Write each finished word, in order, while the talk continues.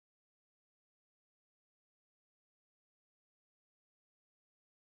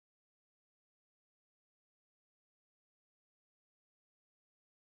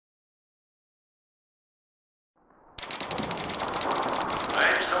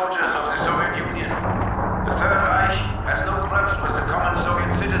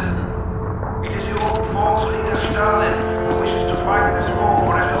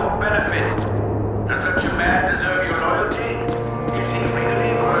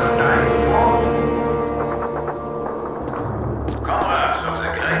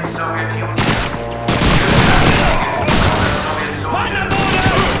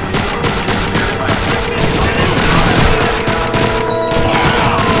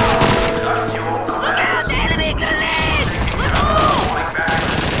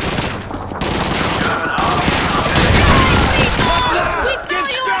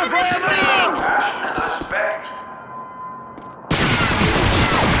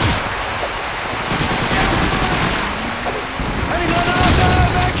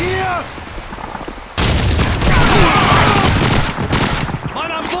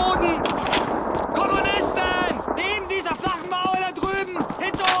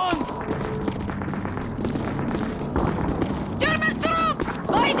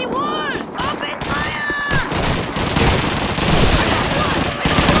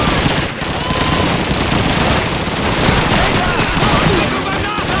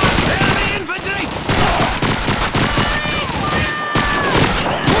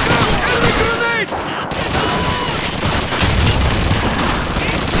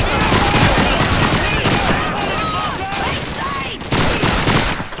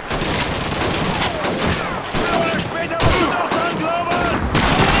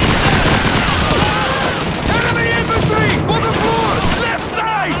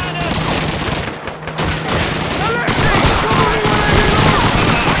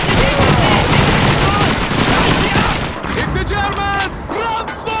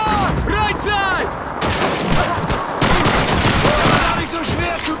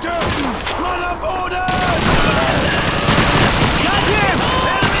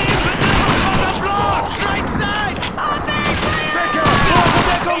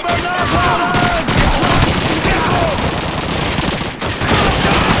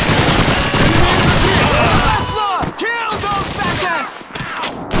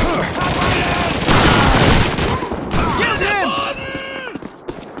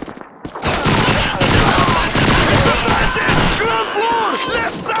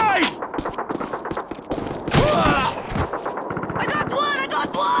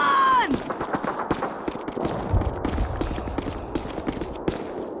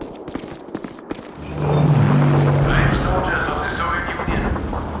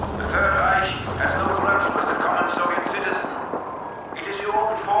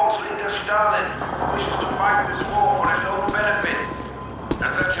false leader Stalin wishes to fight this war for his own benefit.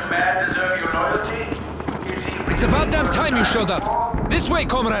 Does such a man deserve your loyalty? Is he really It's about damn time you showed up. This way,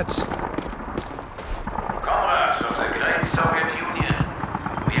 comrades! Comrades of the great Soviet Union,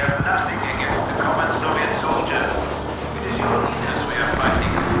 we have nothing against the common Soviet soldier. It is your leaders we are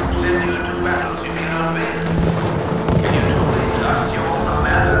fighting, who send you to battles you cannot win. Can you truly trust your own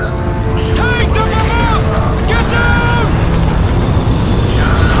commanders? Tanks up above! Get down!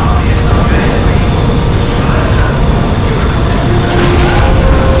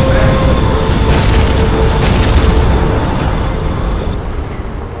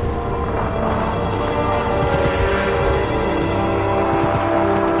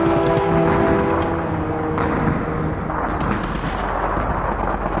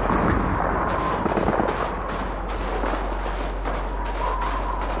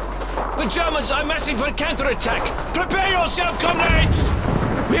 The Germans are massing for counterattack! Prepare yourself, comrades!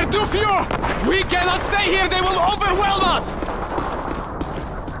 We're too few! We cannot stay here! They will overwhelm us!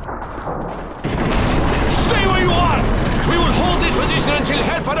 Stay where you are! We will hold this position until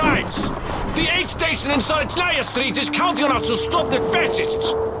help arrives! The aid station in Saritsnaya Street is counting on us to stop the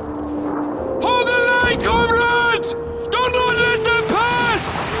fascists! Hold the line, comrades! Do not let them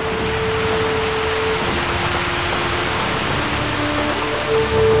pass!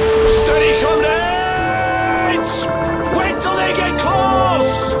 Steady, comrades! Wait till they get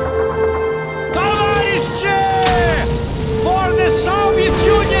close! Товарищи! For the Soviet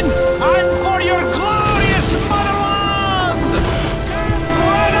Union and for your glorious motherland!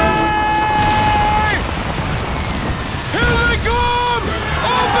 Ready! Here they come!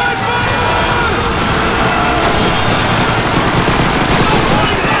 Open fire!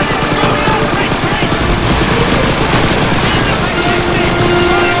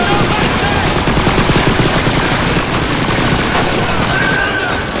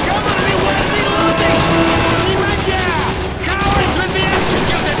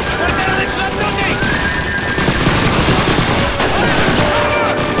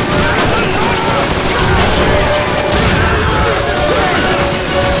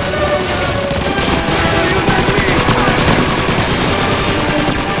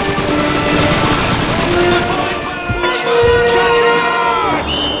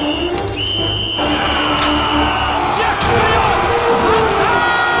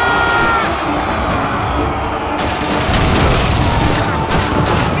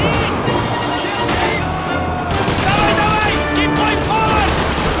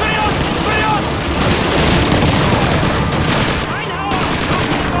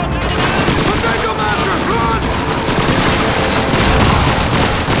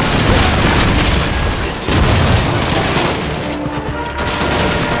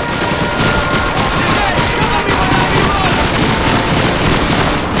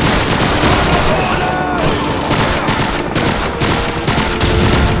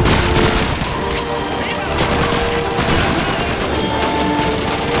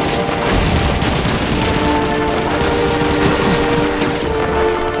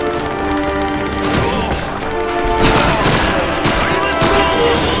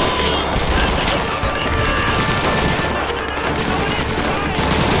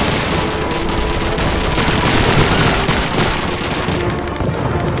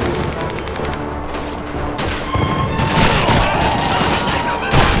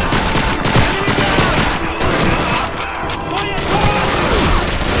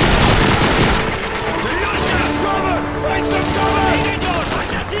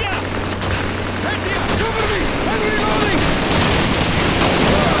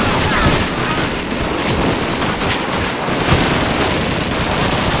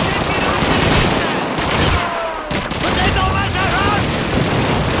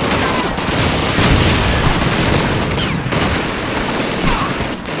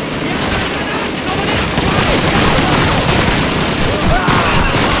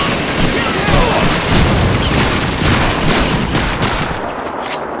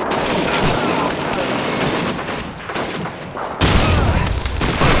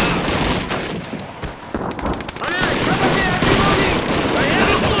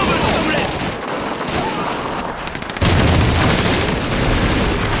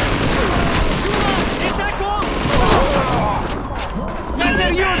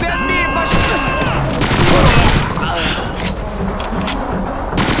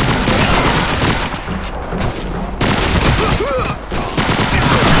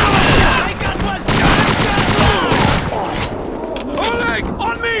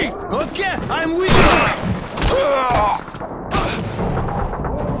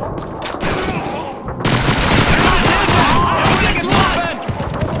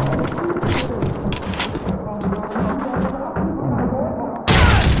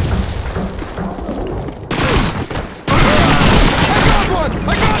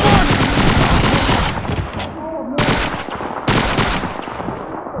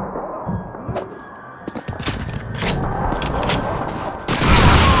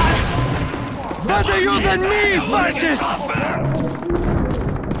 Faster you than me, fascist!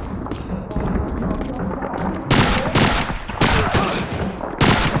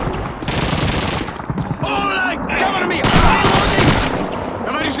 Cover me! I'm reloading!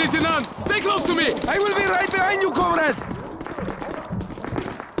 Товарищ лейтенант, stay close to me! I will be right behind you, comrade!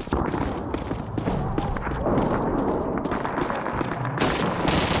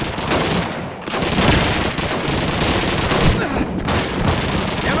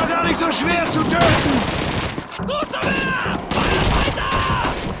 Er war gar nicht so schwer zu töten! Gut so mehr! Feuer weiter!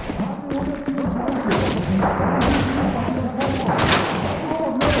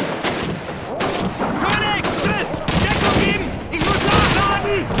 König! Schritt! Deckung geben! Ich muss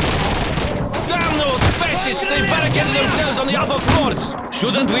nachladen! Damn those fascists! They barricaded themselves on the upper floors!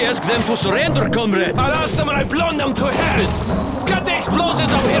 Shouldn't we ask them to surrender, comrade? I'll ask them when I blow them to hell! Cut the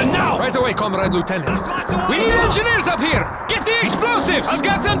explosives up here now! Right away, comrade lieutenant. We need engineers up here! Get the explosives! I've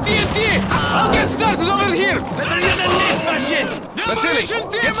got some TNT! I'll get started over here! Better you than me, fascist! Vasily,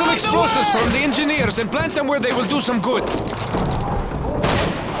 get some explosives from the engineers and plant them where they will do some good.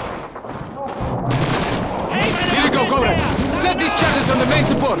 Here you go, comrade. Set these charges on the main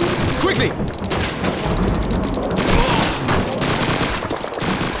supports. Quickly!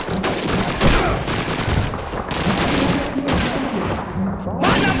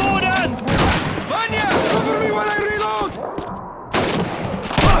 Vanya, cover me while I reload!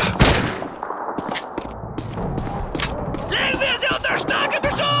 Legen wir sie unter starkem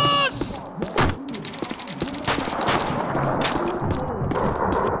Beschuss!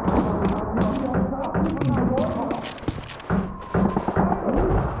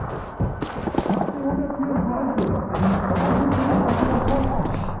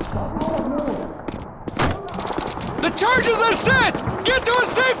 The charges are set! Get to a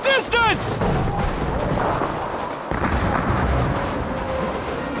safe distance!